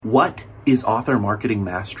What is author marketing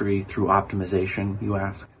mastery through optimization, you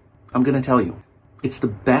ask? I'm going to tell you. It's the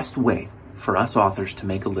best way for us authors to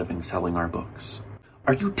make a living selling our books.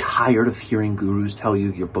 Are you tired of hearing gurus tell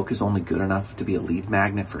you your book is only good enough to be a lead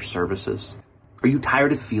magnet for services? Are you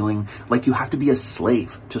tired of feeling like you have to be a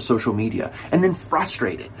slave to social media and then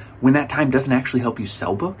frustrated when that time doesn't actually help you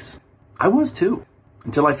sell books? I was too,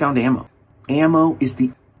 until I found Ammo. Ammo is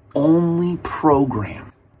the only program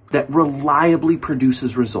that reliably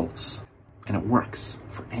produces results, and it works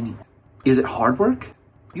for anyone. Is it hard work?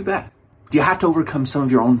 You bet. Do you have to overcome some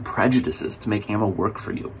of your own prejudices to make Ammo work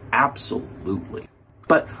for you? Absolutely.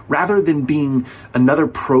 But rather than being another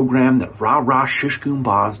program that rah-rah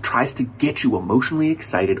shish-goom-bahs tries to get you emotionally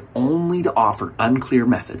excited only to offer unclear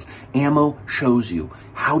methods, Ammo shows you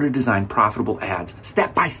how to design profitable ads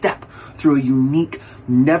step by step through a unique,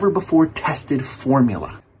 never-before-tested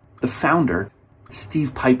formula. The founder,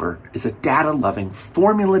 Steve Piper, is a data-loving,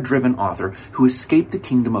 formula-driven author who escaped the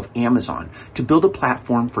kingdom of Amazon to build a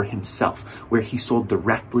platform for himself where he sold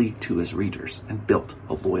directly to his readers and built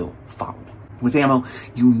a loyal following. With Ammo,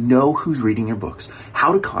 you know who's reading your books,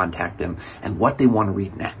 how to contact them, and what they want to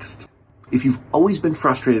read next. If you've always been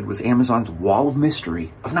frustrated with Amazon's wall of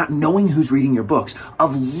mystery, of not knowing who's reading your books,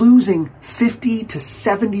 of losing 50 to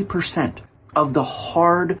 70% of the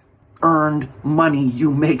hard-earned money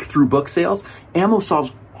you make through book sales, Ammo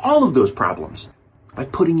solves all of those problems by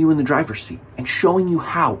putting you in the driver's seat and showing you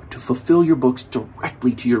how to fulfill your books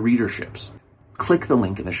directly to your readerships. Click the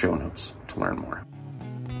link in the show notes to learn more.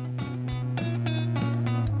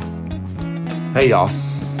 Hey y'all,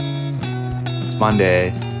 it's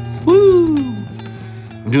Monday. Woo!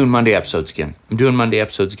 I'm doing Monday episodes again.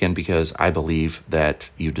 Because I believe that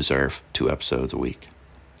you deserve 2 episodes a week.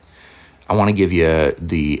 I want to give you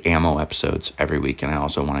the Ammo episodes every week, and I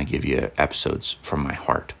also want to give you episodes from my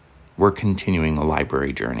heart. We're continuing the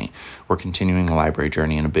library journey.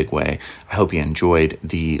 In a big way. I hope you enjoyed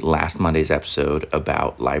the last Monday's episode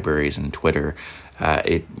about libraries and Twitter.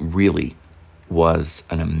 It really was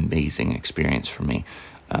an amazing experience for me.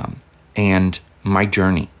 And my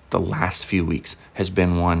journey the last few weeks has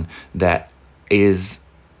been one that is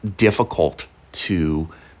difficult to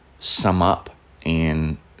sum up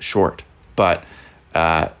in short. But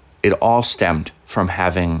it all stemmed from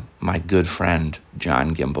having my good friend,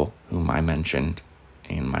 John Gimble, whom I mentioned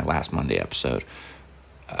in my last Monday episode,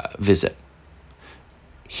 visit.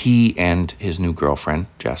 He and his new girlfriend,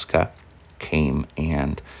 Jessica, came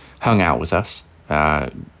and hung out with us.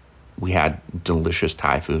 We had delicious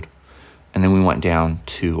Thai food. And then we went down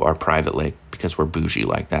to our private lake because we're bougie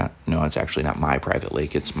like that. No, it's actually not my private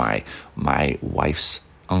lake. It's my wife's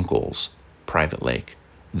uncle's private lake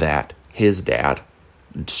that his dad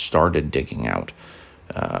started digging out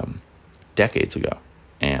decades ago.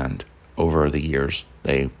 And over the years,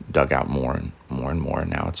 they dug out more and more and more.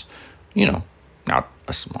 And now it's, not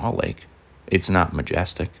a small lake. It's not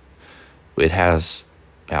majestic. It has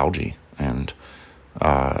algae and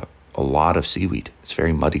a lot of seaweed. It's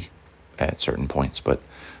very muddy at certain points, but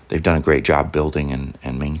they've done a great job building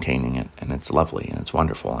and maintaining it, and it's lovely and it's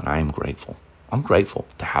wonderful, and I am grateful. I'm grateful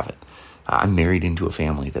to have it. I'm married into a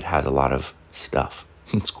family that has a lot of stuff.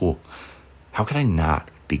 It's cool. How could I not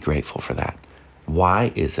be grateful for that?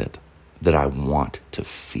 Why is it that I want to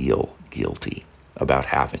feel guilty about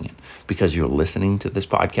having it? Because you're listening to this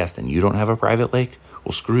podcast and you don't have a private lake?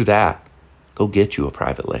 Well, screw that. Go get you a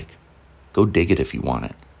private lake. Go dig it if you want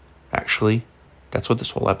it. Actually, that's what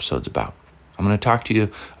this whole episode's about. I'm going to talk to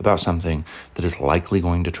you about something that is likely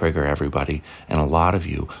going to trigger everybody, and a lot of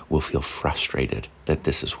you will feel frustrated that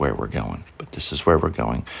this is where we're going, but this is where we're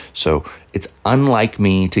going. So it's unlike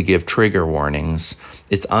me to give trigger warnings.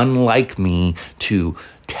 It's unlike me to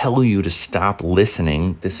tell you to stop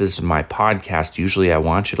listening. This is my podcast. Usually I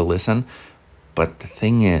want you to listen, but the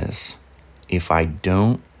thing is, if I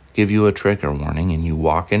don't give you a trigger warning and you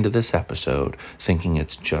walk into this episode thinking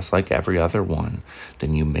it's just like every other one,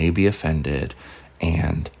 then you may be offended,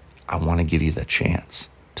 and I want to give you the chance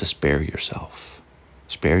to spare yourself.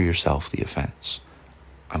 Spare yourself the offense.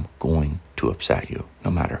 I'm going to upset you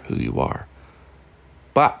no matter who you are.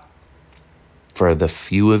 But for the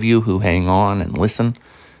few of you who hang on and listen,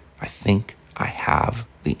 I think I have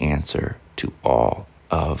the answer to all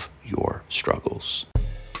of your struggles.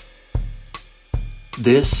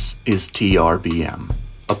 This is TRBM,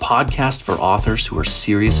 a podcast for authors who are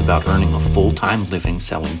serious about earning a full-time living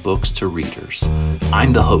selling books to readers.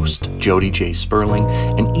 I'm the host, Jody J. Sperling,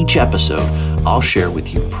 and each episode I'll share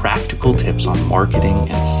with you practical tips on marketing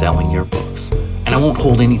and selling your books. And I won't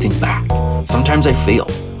hold anything back. Sometimes I fail.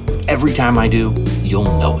 Every time I do, you'll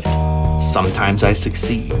know it. Sometimes I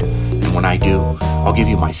succeed. And when I do, I'll give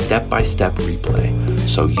you my step-by-step replay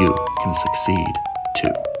so you can succeed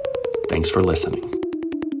too. Thanks for listening.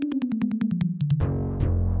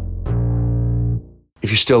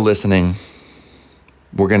 If you're still listening,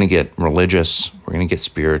 we're going to get religious, we're going to get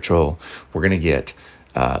spiritual, we're going to get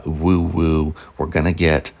woo-woo, we're going to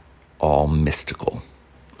get all mystical.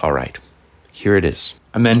 All right, here it is.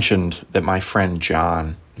 I mentioned that my friend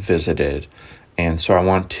John visited, and so I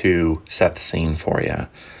want to set the scene for you.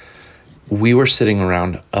 We were sitting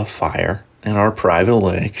around a fire in our private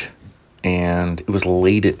lake, and it was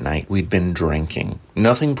late at night. We'd been drinking.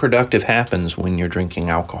 Nothing productive happens when you're drinking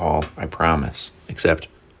alcohol, I promise. Except,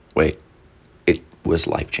 wait, it was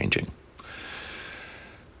life-changing.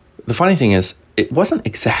 The funny thing is, it wasn't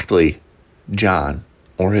exactly John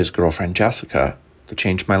or his girlfriend Jessica that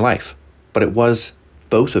changed my life, but it was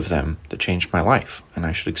both of them that changed my life, and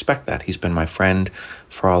I should expect that. He's been my friend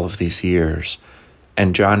for all of these years.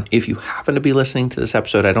 And John, if you happen to be listening to this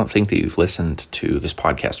episode, I don't think that you've listened to this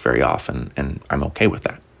podcast very often, and I'm okay with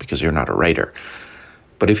that because you're not a writer.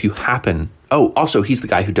 But if you happen, also he's the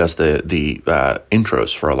guy who does the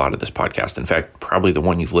intros for a lot of this podcast. In fact, probably the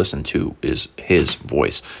one you've listened to is his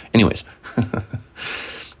voice. Anyways,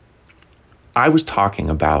 I was talking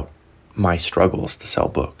about my struggles to sell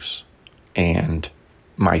books and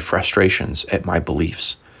my frustrations at my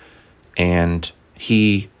beliefs, and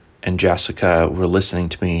he and Jessica were listening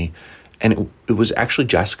to me, and it was actually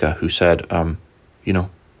Jessica who said,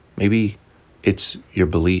 maybe it's your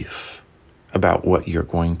belief about what you're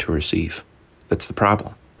going to receive that's the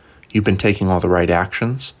problem. You've been taking all the right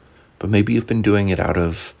actions, but maybe you've been doing it out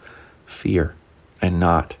of fear and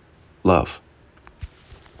not love.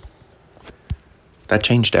 That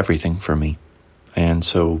changed everything for me. And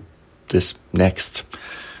so this next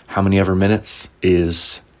how many ever minutes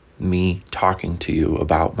is me talking to you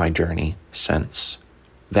about my journey since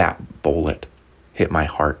that bullet hit my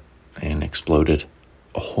heart and exploded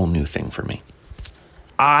a whole new thing for me.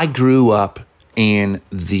 I grew up in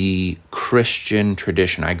the Christian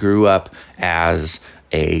tradition. I grew up as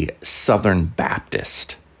a Southern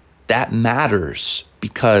Baptist. That matters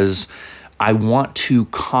because I want to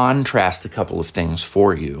contrast a couple of things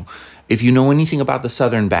for you. If you know anything about the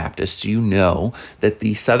Southern Baptists, you know that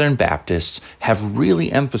the Southern Baptists have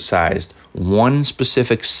really emphasized one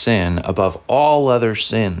specific sin above all other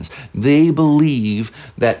sins. They believe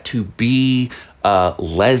that to be a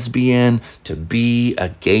lesbian, to be a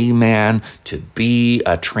gay man, to be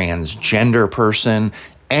a transgender person,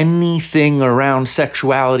 anything around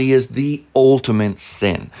sexuality is the ultimate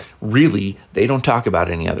sin. Really, they don't talk about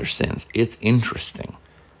any other sins. It's interesting.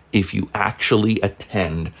 If you actually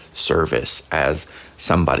attend service as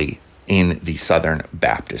somebody in the Southern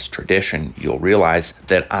Baptist tradition, you'll realize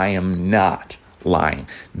that I am not lying.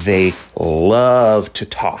 They love to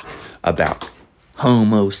talk about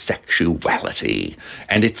homosexuality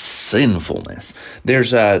and its sinfulness.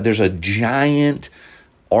 There's a giant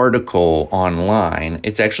article online.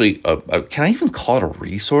 It's actually can I even call it a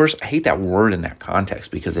resource? I hate that word in that context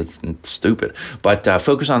because it's stupid. But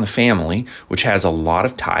Focus on the Family, which has a lot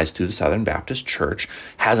of ties to the Southern Baptist Church,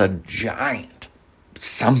 has a giant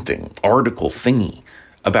article thingy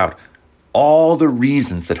about all the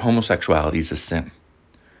reasons that homosexuality is a sin.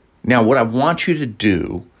 Now, what I want you to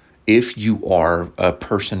do, if you are a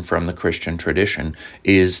person from the Christian tradition,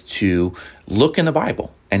 is to look in the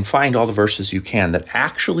Bible and find all the verses you can that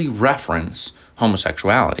actually reference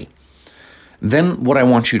homosexuality. Then what I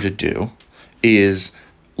want you to do is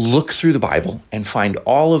look through the Bible and find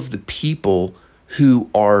all of the people who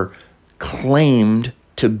are claimed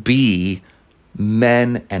to be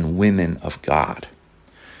men and women of God.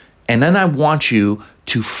 And then I want you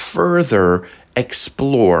to further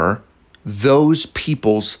explore those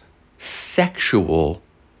people's sexual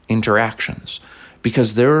interactions,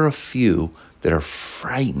 because there are a few that are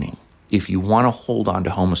frightening if you want to hold on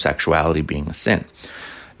to homosexuality being a sin.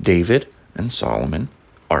 David and Solomon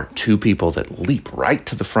are two people that leap right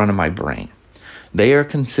to the front of my brain. They are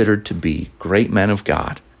considered to be great men of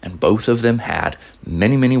God, and both of them had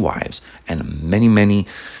many, many wives and many, many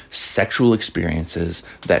sexual experiences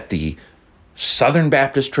that the Southern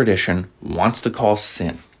Baptist tradition wants to call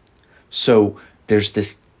sin. So there's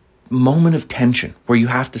this moment of tension where you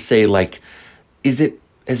have to say, is it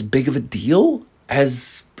as big of a deal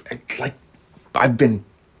as I've been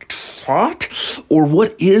taught, or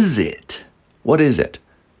what is it? What is it?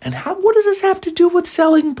 And what does this have to do with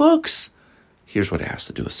selling books? Here's what it has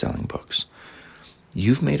to do with selling books.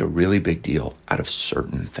 You've made a really big deal out of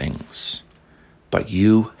certain things, but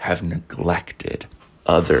you have neglected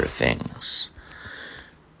other things.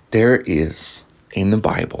 There is in the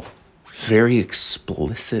Bible very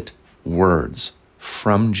explicit words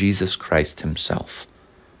from Jesus Christ himself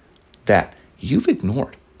that you've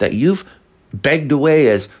ignored, that you've begged away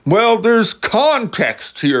as, well, there's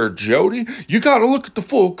context here, Jody. You got to look at the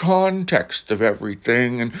full context of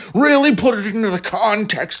everything and really put it into the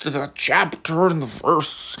context of the chapter and the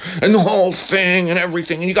verse and the whole thing and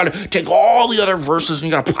everything. And you got to take all the other verses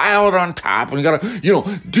and you got to pile it on top and you got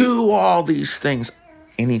to, do all these things.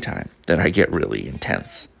 Anytime that I get really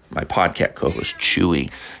intense, my podcast co-host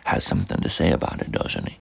Chewy has something to say about it, doesn't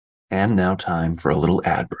he? And now time for a little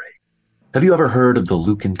ad break. Have you ever heard of the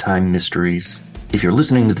Luke in Time Mysteries? If you're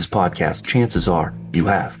listening to this podcast, chances are you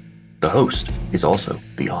have. The host is also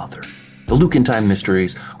the author. The Luke in Time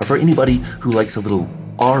Mysteries are for anybody who likes a little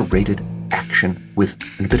R-rated action with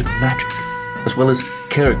a bit of magic, as well as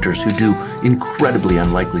characters who do incredibly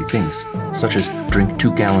unlikely things, such as drink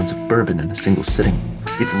 2 gallons of bourbon in a single sitting.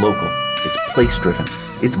 It's local, it's place-driven,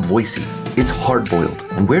 it's voicey, it's hard-boiled,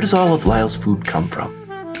 and where does all of Lyle's food come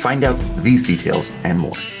from? Find out these details and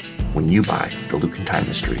more when you buy the Luke in Time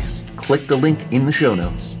Mysteries. Click the link in the show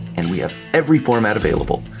notes, and we have every format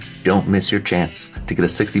available. Don't miss your chance to get a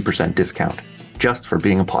 60% discount just for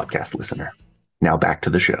being a podcast listener. Now back to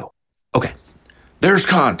the show. Okay, there's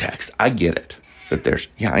context. I get it.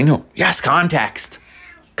 I know. Yes, context.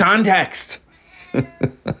 Context.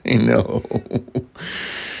 I know.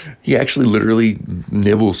 He actually literally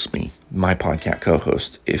nibbles me, my podcast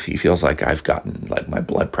co-host, if he feels like I've gotten my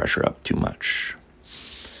blood pressure up too much.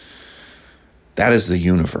 That is the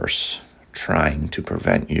universe trying to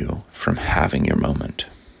prevent you from having your moment.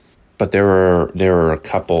 But there are a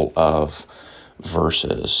couple of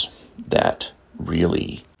verses that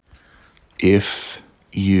really, if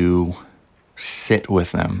you sit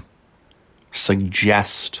with them,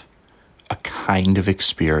 suggest a kind of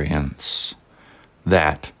experience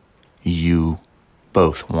that you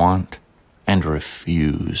both want and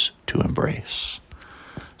refuse to embrace.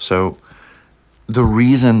 So the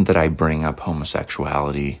reason that I bring up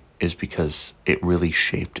homosexuality is because it really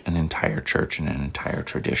shaped an entire church and an entire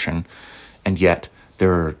tradition. And yet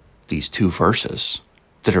there are these 2 verses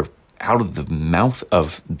that are out of the mouth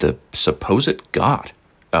of the supposed God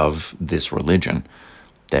of this religion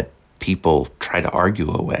that people try to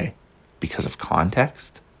argue away because of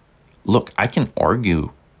context. Look, I can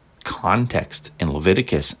argue context in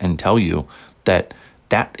Leviticus and tell you that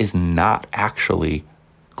that is not actually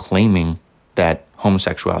claiming that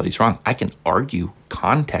homosexuality is wrong. I can argue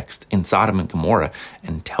context in Sodom and Gomorrah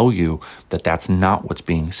and tell you that that's not what's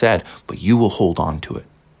being said, but you will hold on to it.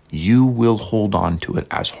 You will hold on to it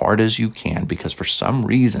as hard as you can because for some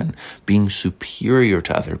reason, being superior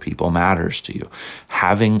to other people matters to you.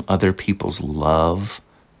 Having other people's love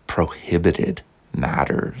prohibited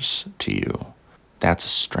matters to you. That's a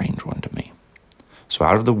strange one to me. So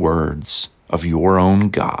out of the words of your own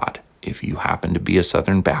God, if you happen to be a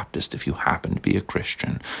Southern Baptist, if you happen to be a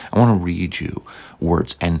Christian, I want to read you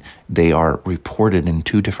words, and they are reported in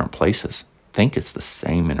 2 different places. I think it's the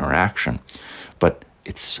same interaction, but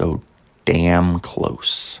it's so damn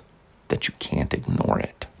close that you can't ignore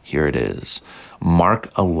it. Here it is.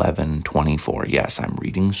 Mark 11:24. Yes, I'm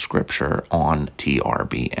reading scripture on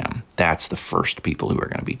TRBM. That's the first people who are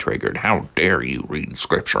going to be triggered. How dare you read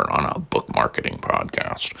scripture on a book marketing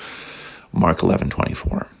podcast? Mark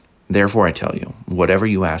 11:24. Therefore, I tell you, whatever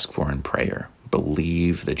you ask for in prayer,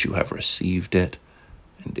 believe that you have received it,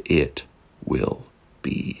 and it will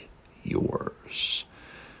be yours.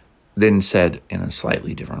 Then said in a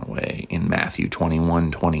slightly different way in Matthew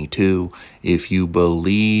 21:22, if you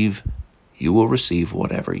believe, you will receive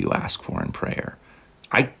whatever you ask for in prayer.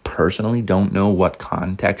 I personally don't know what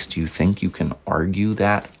context you think you can argue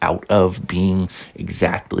that out of being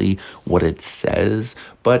exactly what it says,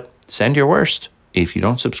 but send your worst. If you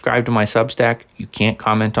don't subscribe to my Substack, you can't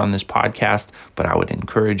comment on this podcast, but I would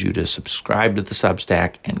encourage you to subscribe to the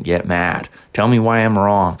Substack and get mad. Tell me why I'm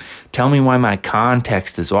wrong. Tell me why my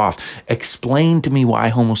context is off. Explain to me why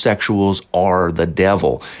homosexuals are the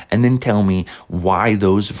devil, and then tell me why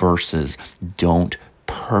those verses don't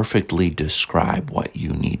perfectly describe what you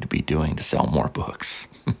need to be doing to sell more books.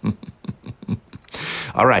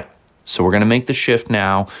 All right. So we're going to make the shift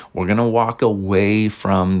now. We're going to walk away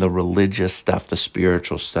from the religious stuff, the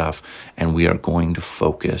spiritual stuff, and we are going to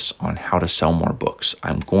focus on how to sell more books.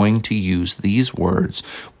 I'm going to use these words,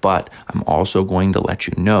 but I'm also going to let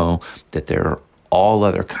you know that there are all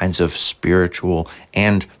other kinds of spiritual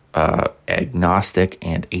and agnostic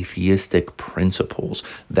and atheistic principles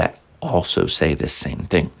that also say this same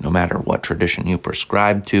thing. No matter what tradition you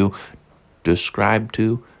prescribe to, describe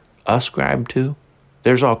to, ascribe to,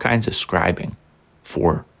 there's all kinds of scribing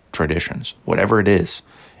for traditions, whatever it is.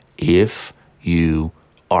 If you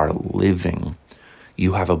are living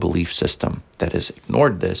you have a belief system that has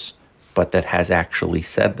ignored this, but that has actually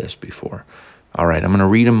said this before. All right, I'm going to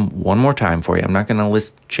read them one more time for you. I'm not going to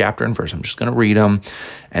list chapter and verse. I'm just going to read them,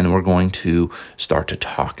 and we're going to start to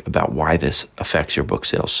talk about why this affects your book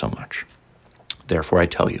sales so much. Therefore, I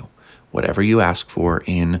tell you, whatever you ask for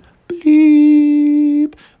in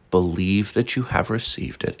bleep, believe that you have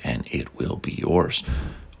received it, and it will be yours.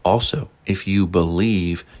 Also, if you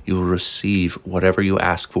believe, you will receive whatever you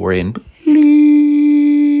ask for in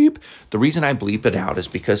bleep. The reason I bleep it out is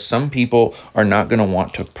because some people are not going to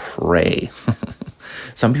want to pray.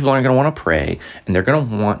 Some people aren't going to want to pray, and they're going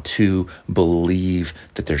to want to believe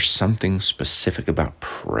that there's something specific about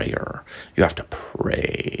prayer. You have to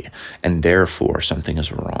pray, and therefore something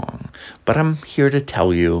is wrong. But I'm here to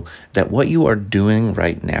tell you that what you are doing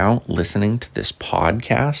right now, listening to this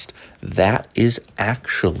podcast, that is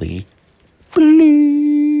actually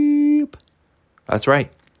bleep. That's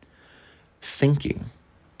right. Thinking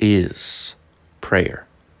is prayer.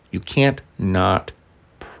 You can't not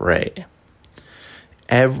pray.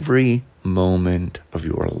 Every moment of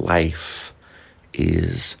your life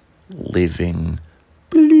is living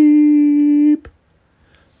bleep.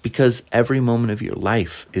 Because every moment of your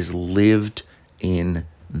life is lived in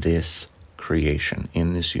this creation,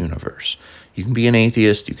 in this universe. You can be an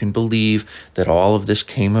atheist. You can believe that all of this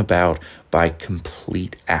came about by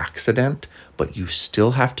complete accident, but you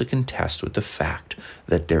still have to contest with the fact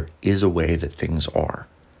that there is a way that things are.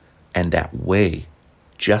 And that way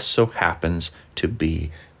just so happens to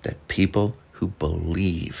be that people who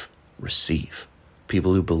believe receive.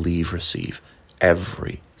 People who believe receive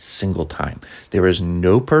every single time. There is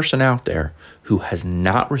no person out there who has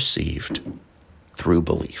not received through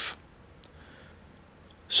belief.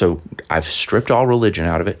 So I've stripped all religion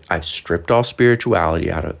out of it. I've stripped all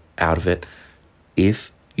spirituality out of it.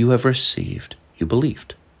 If you have received, you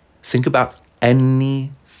believed. Think about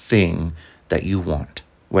anything that you want,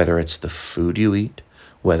 whether it's the food you eat,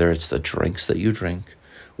 whether it's the drinks that you drink,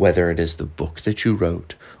 whether it is the book that you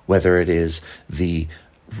wrote, whether it is the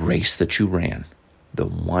race that you ran. The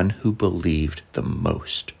one who believed the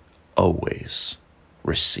most always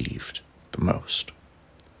received the most.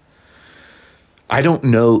 I don't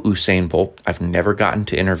know Usain Bolt. I've never gotten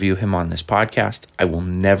to interview him on this podcast. I will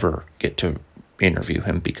never get to interview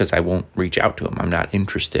him because I won't reach out to him. I'm not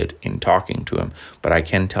interested in talking to him. But I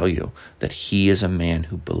can tell you that he is a man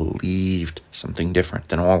who believed something different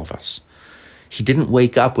than all of us. He didn't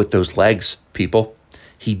wake up with those legs, people.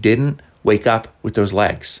 He didn't wake up with those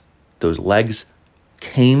legs. Those legs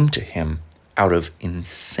came to him out of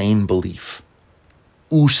insane belief.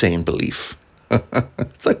 Usain belief.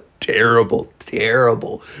 It's a terrible.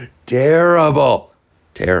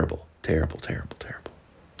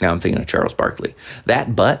 Now I'm thinking of Charles Barkley.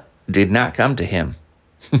 That butt did not come to him.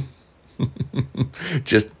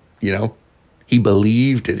 Just, he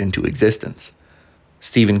believed it into existence.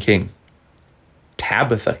 Stephen King,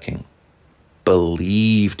 Tabitha King,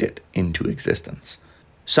 believed it into existence.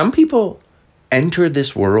 Some people enter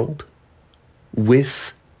this world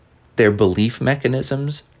with their belief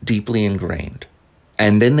mechanisms deeply ingrained.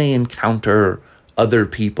 And then they encounter other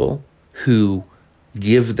people who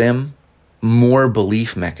give them more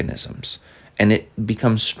belief mechanisms, and it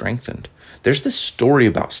becomes strengthened. There's this story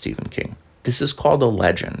about Stephen King. This is called a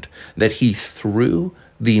legend, that he threw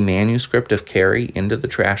the manuscript of Carrie into the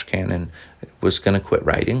trash can and was going to quit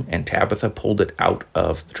writing, and Tabitha pulled it out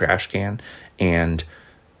of the trash can and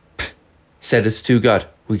said, "It's too good.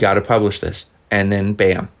 We got to publish this." And then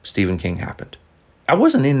bam, Stephen King happened. I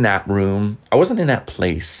wasn't in that room. I wasn't in that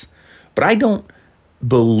place, but I don't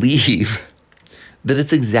believe that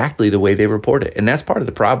it's exactly the way they report it. And that's part of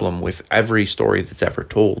the problem with every story that's ever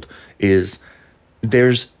told, is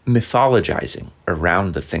there's mythologizing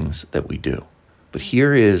around the things that we do. But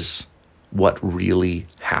here is what really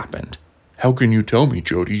happened. How can you tell me,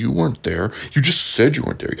 Jody, you weren't there? You just said you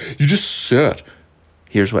weren't there. You just said.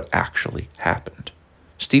 Here's what actually happened.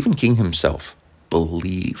 Stephen King himself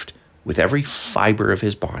believed with every fiber of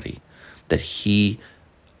his body that he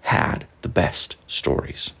had the best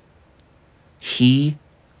stories. He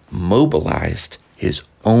mobilized his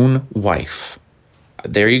own wife.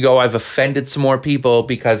 There you go. I've offended some more people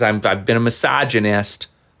because I've been a misogynist.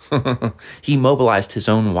 He mobilized his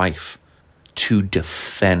own wife to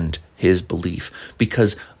defend his belief,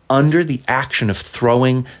 because under the action of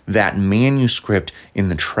throwing that manuscript in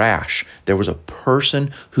the trash, there was a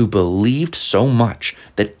person who believed so much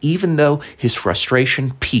that even though his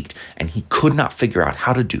frustration peaked and he could not figure out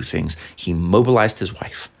how to do things, he mobilized his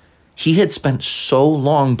wife. He had spent so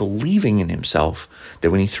long believing in himself that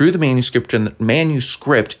when he threw the manuscript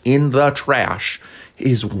in the trash,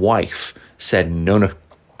 his wife said, no,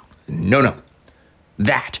 No.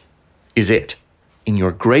 That is it. In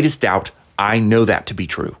your greatest doubt, I know that to be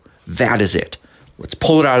true. That is it. Let's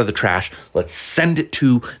pull it out of the trash. Let's send it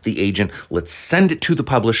to the agent. Let's send it to the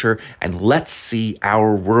publisher, and let's see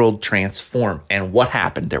our world transform. And what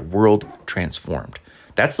happened? Their world transformed.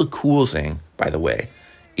 That's the cool thing, by the way.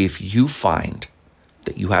 If you find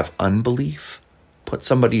that you have unbelief, put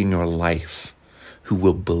somebody in your life who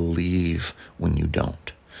will believe when you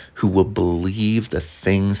don't, who will believe the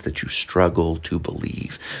things that you struggle to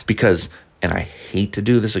believe. Because, and I hate to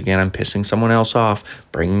do this again, I'm pissing someone else off,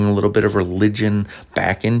 bringing a little bit of religion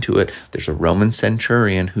back into it. There's a Roman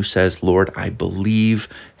centurion who says, Lord, I believe,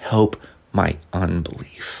 help my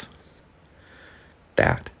unbelief.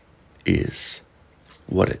 That is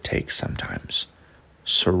what it takes sometimes.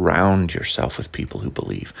 Surround yourself with people who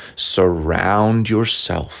believe. Surround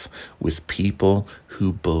yourself with people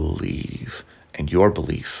who believe. And your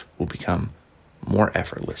belief will become more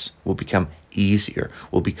effortless, will become easier,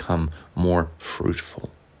 will become more fruitful.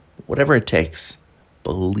 Whatever it takes,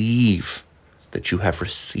 believe that you have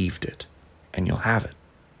received it, and you'll have it.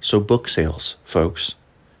 So book sales, folks,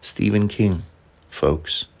 Stephen King,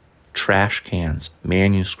 folks, trash cans,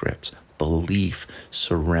 manuscripts, belief,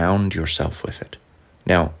 surround yourself with it.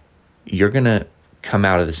 Now, you're going to come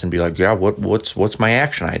out of this and be like, yeah, what's my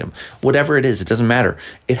action item? Whatever it is, it doesn't matter.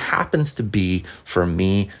 It happens to be, for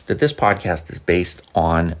me, that this podcast is based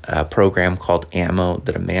on a program called Ammo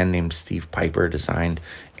that a man named Steve Piper designed.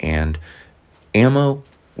 And Ammo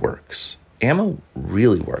works. Ammo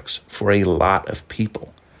really works for a lot of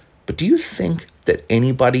people. But do you think that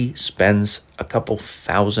anybody spends a couple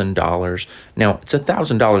 $1,000? Now, it's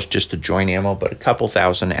 $1,000 just to join Ammo, but a couple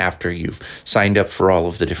thousand after you've signed up for all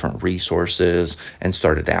of the different resources and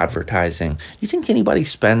started advertising. Do you think anybody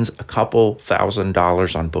spends a couple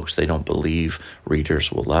 $1,000 on books they don't believe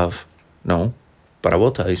readers will love? No, but I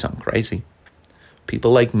will tell you something crazy.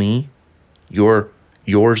 People like me,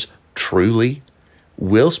 yours truly,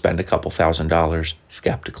 will spend a couple $1,000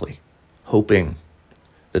 skeptically, hoping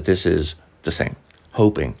that this is the thing,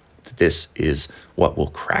 hoping that this is what will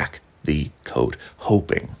crack the code,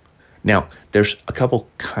 hoping. Now, there's a couple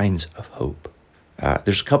kinds of hope.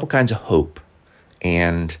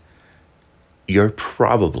 And you're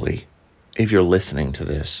probably, if you're listening to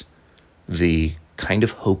this, the kind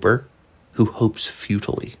of hoper who hopes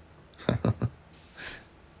futilely.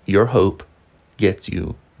 Your hope gets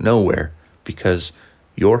you nowhere because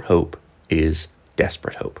your hope is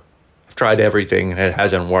desperate hope. I've tried everything and it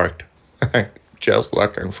hasn't worked. Just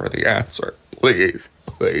looking for the answer. Please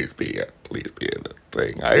be it. Please be the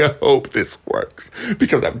thing. I hope this works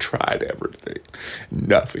because I've tried everything.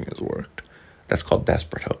 Nothing has worked. That's called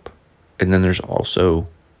desperate hope. And then there's also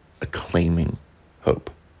a claiming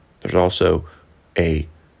hope. There's also a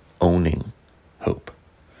owning hope.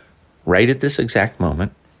 Right at this exact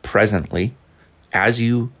moment, presently, as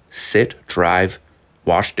you sit, drive,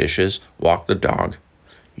 wash dishes, walk the dog,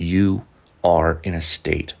 you are in a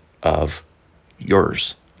state of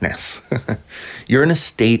yoursness. You're in a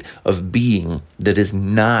state of being that is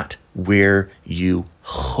not where you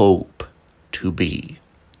hope to be.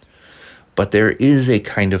 But there is a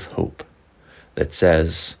kind of hope that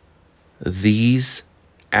says these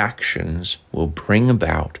actions will bring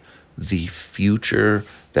about the future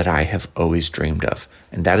that I have always dreamed of.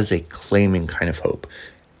 And that is a claiming kind of hope.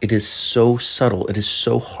 It is so subtle. It is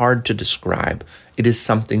so hard to describe. It is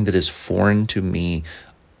something that is foreign to me,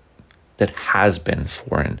 that has been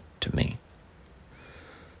foreign to me.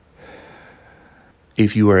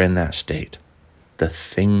 If you are in that state, the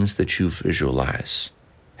things that you visualize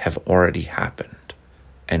have already happened,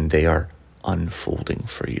 and they are unfolding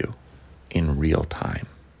for you in real time.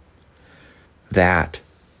 That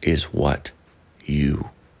is what you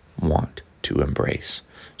want to embrace.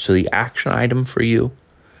 So the action item for you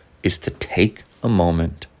is to take a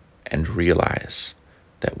moment and realize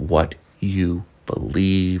that what you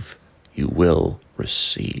believe you will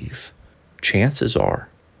receive. Chances are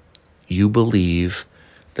you believe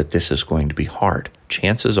that this is going to be hard.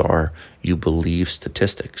 Chances are you believe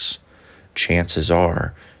statistics. Chances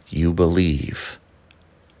are you believe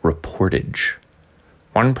reportage.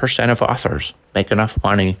 1% of authors make enough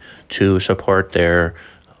money to support their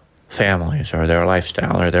families or their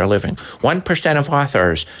lifestyle or their living. 1% of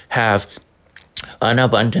authors have an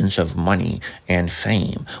abundance of money and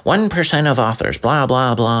fame. 1% of authors, blah,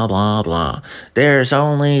 blah, blah, blah, blah. There's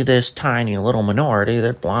only this tiny little minority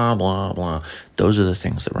that blah, blah, blah. Those are the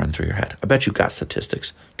things that run through your head. I bet you got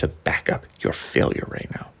statistics to back up your failure right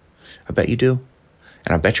now. I bet you do.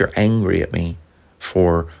 And I bet you're angry at me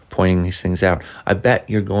for pointing these things out. I bet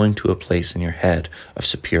you're going to a place in your head of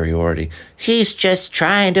superiority. He's just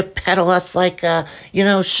trying to peddle us like,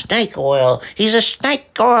 snake oil. He's a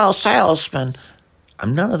snake oil salesman.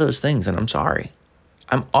 I'm none of those things, and I'm sorry.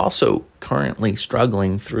 I'm also currently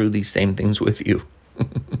struggling through these same things with you.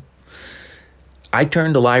 I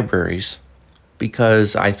turned to libraries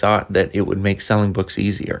because I thought that it would make selling books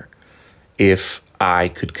easier. If I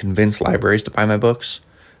could convince libraries to buy my books,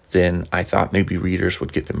 then I thought maybe readers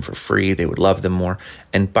would get them for free. They would love them more.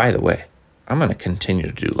 And by the way, I'm going to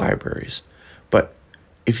continue to do libraries. But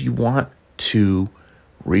if you want to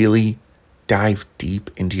really dive deep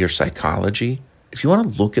into your psychology, if you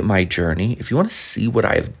want to look at my journey, if you want to see what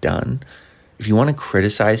I have done, if you want to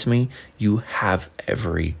criticize me, you have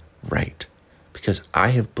every right. Because I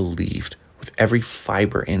have believed with every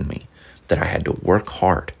fiber in me that I had to work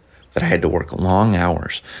hard, that I had to work long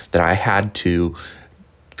hours, that I had to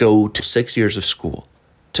go to 6 years of school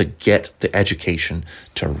to get the education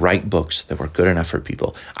to write books that were good enough for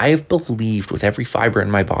people. I have believed with every fiber in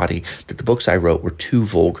my body that the books I wrote were too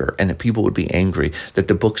vulgar and that people would be angry, that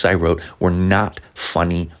the books I wrote were not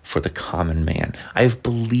funny for the common man. I have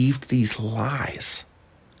believed these lies,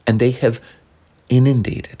 and they have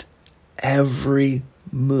inundated every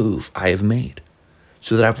move I have made,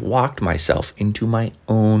 so that I've walked myself into my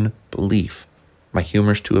own belief. My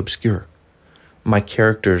humor's too obscure. My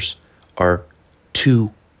characters are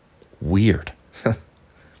too weird.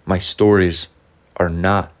 My stories are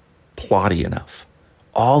not plotty enough.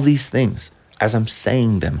 All these things, as I'm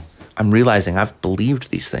saying them, I'm realizing I've believed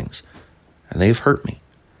these things, and they've hurt me.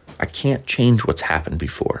 I can't change what's happened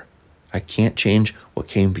before. I can't change what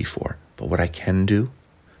came before. But what I can do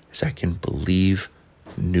is I can believe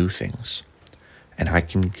new things, and I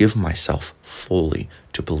can give myself fully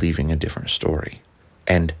to believing a different story.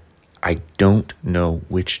 And I don't know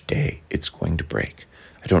which day it's going to break.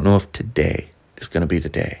 I don't know if today is going to be the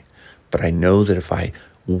day, but I know that if I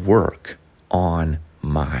work on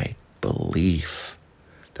my belief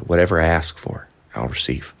that whatever I ask for, I'll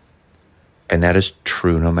receive. And that is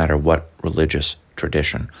true no matter what religious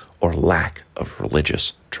tradition or lack of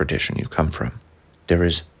religious tradition you come from. There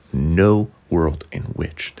is no world in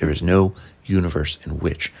which, there is no universe in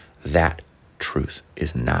which that truth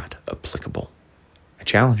is not applicable. I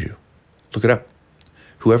challenge you. Look it up.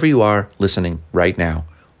 Whoever you are listening right now,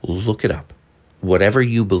 look it up. Whatever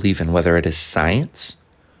you believe in, whether it is science,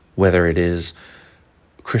 whether it is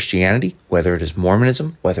Christianity, whether it is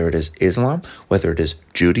Mormonism, whether it is Islam, whether it is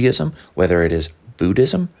Judaism, whether it is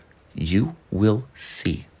Buddhism, you will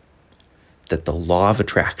see that the law of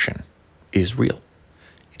attraction is real.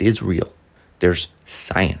 It is real. There's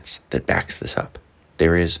science that backs this up.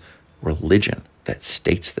 There is religion that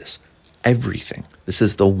states this. Everything. This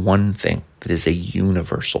is the one thing that is a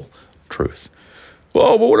universal truth.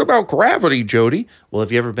 Well, but what about gravity, Jody? Well,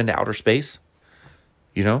 have you ever been to outer space?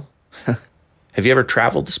 Have you ever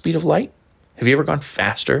traveled the speed of light? Have you ever gone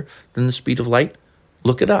faster than the speed of light?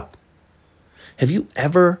 Look it up. Have you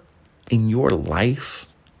ever in your life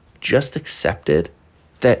just accepted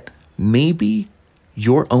that maybe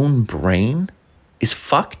your own brain is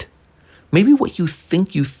fucked? Maybe what you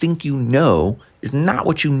think you know is not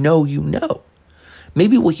what you know you know.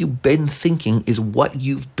 Maybe what you've been thinking is what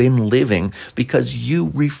you've been living because you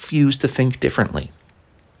refuse to think differently.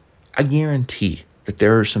 I guarantee that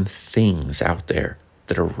there are some things out there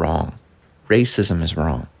that are wrong. Racism is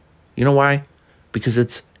wrong. You know why? Because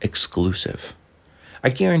it's exclusive. I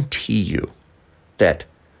guarantee you that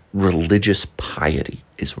religious piety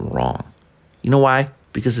is wrong. You know why?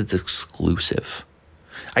 Because it's exclusive.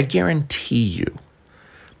 I guarantee you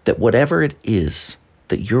that whatever it is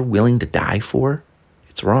that you're willing to die for,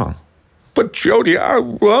 it's wrong. But Jody,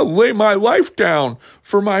 I'll lay my life down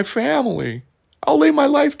for my family. I'll lay my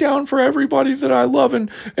life down for everybody that I love, and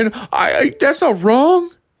I that's not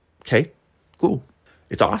wrong. Okay, cool.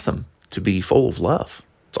 It's awesome to be full of love.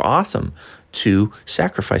 It's awesome to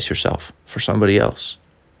sacrifice yourself for somebody else.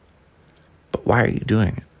 But why are you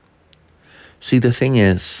doing it? See, the thing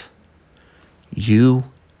is, you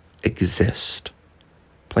exist.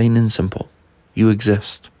 Plain and simple. You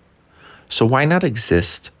exist. So why not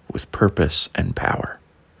exist with purpose and power?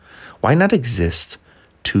 Why not exist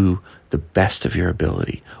to the best of your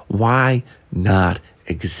ability? Why not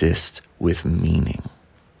exist with meaning?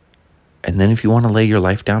 And then if you want to lay your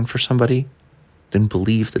life down for somebody, then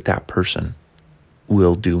believe that that person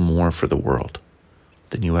will do more for the world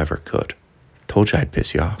than you ever could. Told you I'd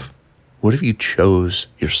piss you off. What if you chose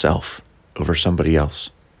yourself over somebody else?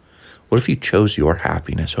 What if you chose your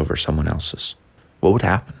happiness over someone else's? What would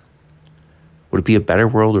happen? Would it be a better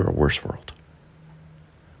world or a worse world?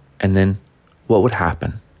 And then What would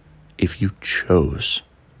happen if you chose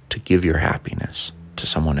to give your happiness to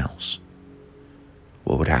someone else?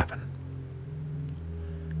 What would happen?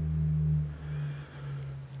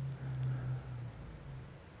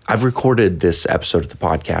 I've recorded this episode of the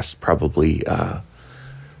podcast probably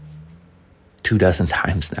 24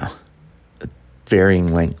 times now,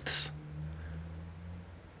 varying lengths.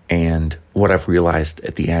 And what I've realized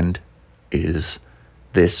at the end is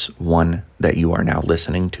this one that you are now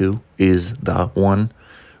listening to is the one,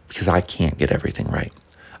 because I can't get everything right.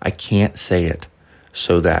 I can't say it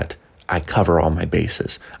so that I cover all my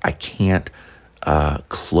bases. I can't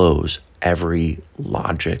close every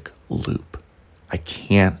logic loop. I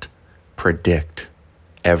can't predict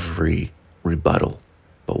every rebuttal.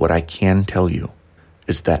 But what I can tell you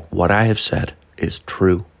is that what I have said is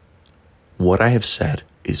true. What I have said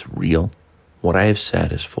is real. What I have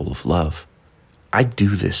said is full of love. I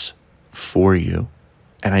do this for you,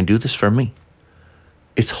 and I do this for me.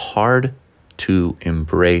 It's hard to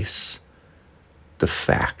embrace the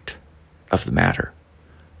fact of the matter,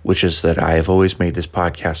 which is that I have always made this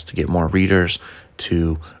podcast to get more readers,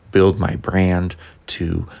 to build my brand,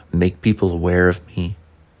 to make people aware of me.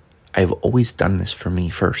 I have always done this for me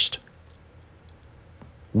first.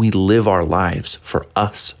 We live our lives for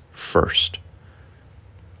us first.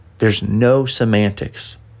 There's no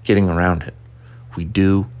semantics getting around it. We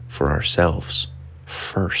do for ourselves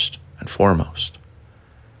first and foremost.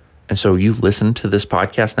 And so you listen to this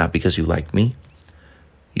podcast not because you like me.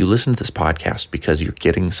 You listen to this podcast because you're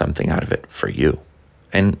getting something out of it for you.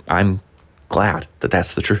 And I'm glad that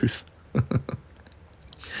that's the truth.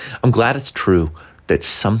 I'm glad it's true that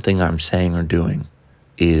something I'm saying or doing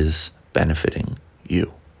is benefiting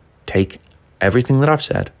you. Take everything that I've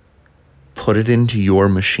said, put it into your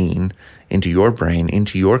machine, into your brain,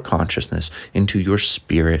 into your consciousness, into your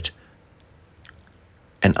spirit,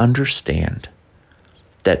 and understand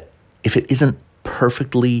that if it isn't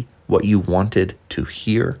perfectly what you wanted to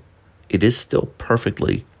hear, it is still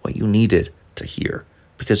perfectly what you needed to hear,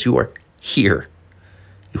 because you are here.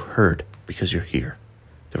 You heard because you're here.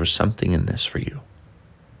 There was something in this for you.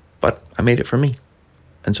 But I made it for me.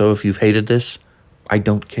 And so if you've hated this, I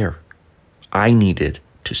don't care. I needed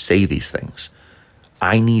to say these things.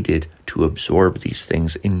 I needed to absorb these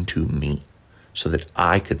things into me so that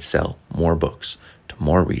I could sell more books to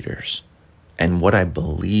more readers. And what I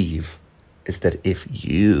believe is that if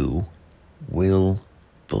you will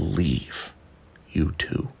believe, you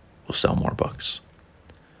too will sell more books.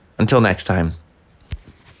 Until next time.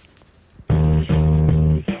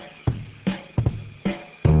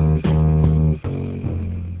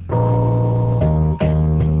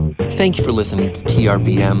 Thank you for listening to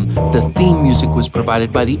TRBM. The theme music was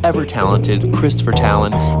provided by the ever-talented Christopher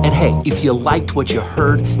Talon. And hey, if you liked what you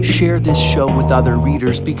heard, share this show with other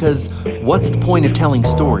readers, because what's the point of telling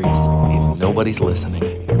stories if nobody's listening?